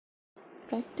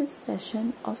practice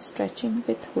session of stretching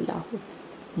with hula hoop.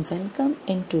 Welcome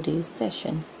in today's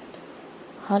session.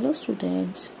 Hello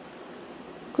students,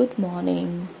 good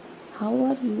morning. How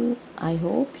are you? I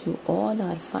hope you all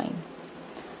are fine.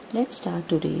 Let's start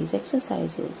today's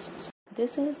exercises.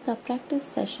 This is the practice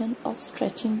session of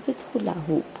stretching with hula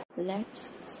hoop. Let's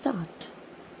start.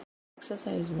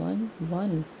 Exercise 1,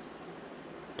 1,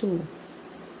 2,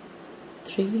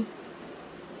 3,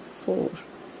 4,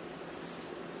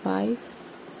 5,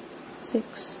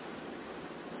 6,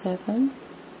 7,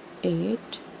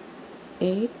 8,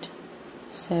 8,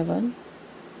 7,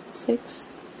 6,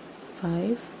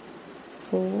 5,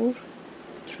 4,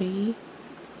 3,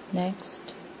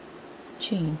 next,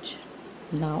 change.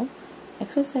 Now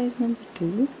exercise number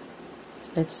 2.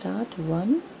 Let's start.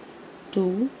 1,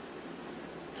 2,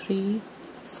 3,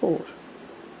 4,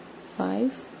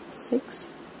 5,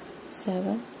 6,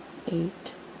 7,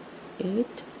 8,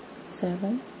 8,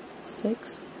 7,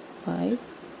 6, 5,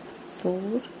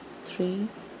 4, 3,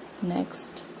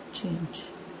 next, change.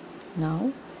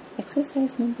 Now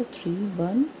exercise number 3.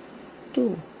 1,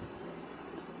 2,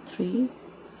 3,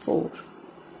 4,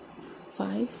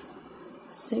 5,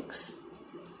 6,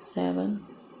 7,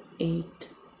 8,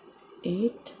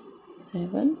 8,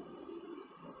 7,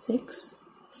 6,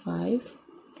 5,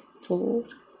 4,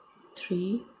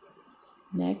 3,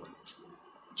 next,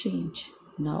 change.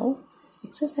 Now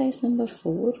exercise number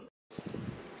 4.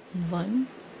 1,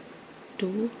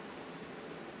 2,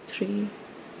 3,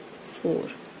 4,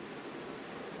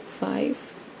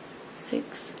 5,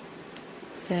 6,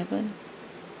 7,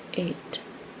 8,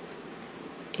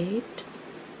 8,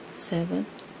 7,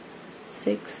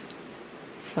 6,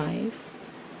 5,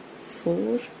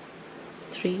 4,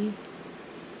 3,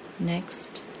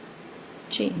 next,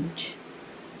 change.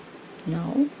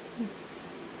 Now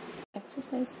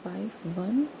exercise 5.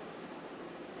 1,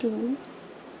 2,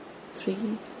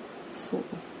 3, 4,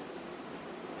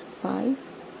 5,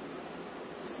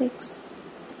 6,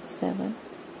 7,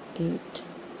 8,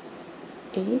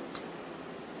 8,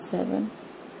 7,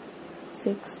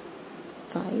 6,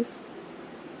 5,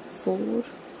 4,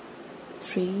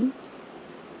 3,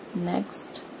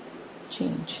 next,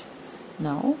 change.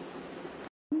 Now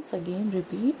once again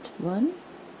repeat. 1,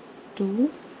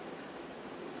 2,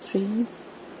 3,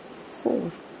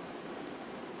 4,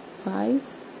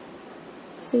 5,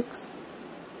 6,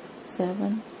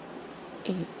 7,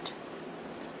 8,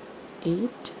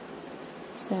 8,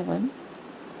 7,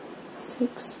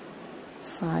 6,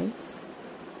 5,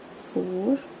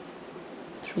 4,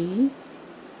 3,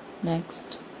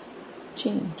 next,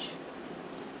 change.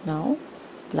 Now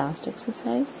last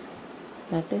exercise,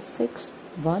 that is 6.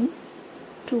 1,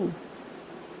 2,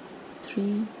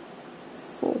 3,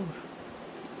 4,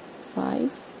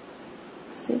 5,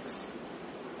 6,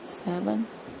 7,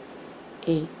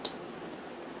 8,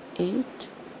 8,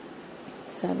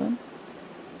 7,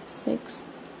 6,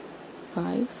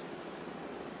 5,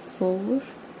 4,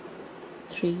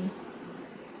 3,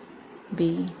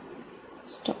 B,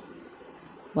 stop.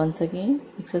 Once again,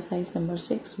 exercise number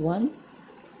 6. 1,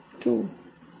 2,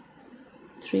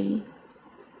 3,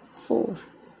 4,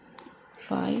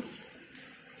 5,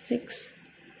 6,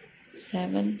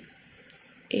 7,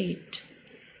 8,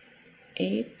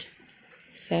 8,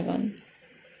 7,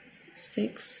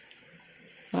 6,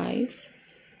 5,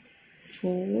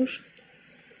 4,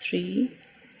 3,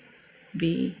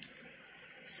 B,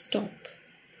 stop.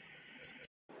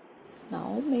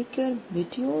 Now make your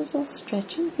videos of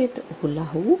stretching with hula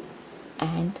hoop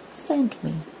and send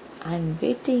me. I'm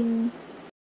waiting.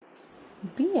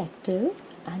 Be active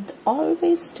and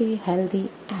always stay healthy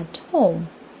at home.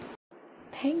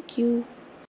 Thank you.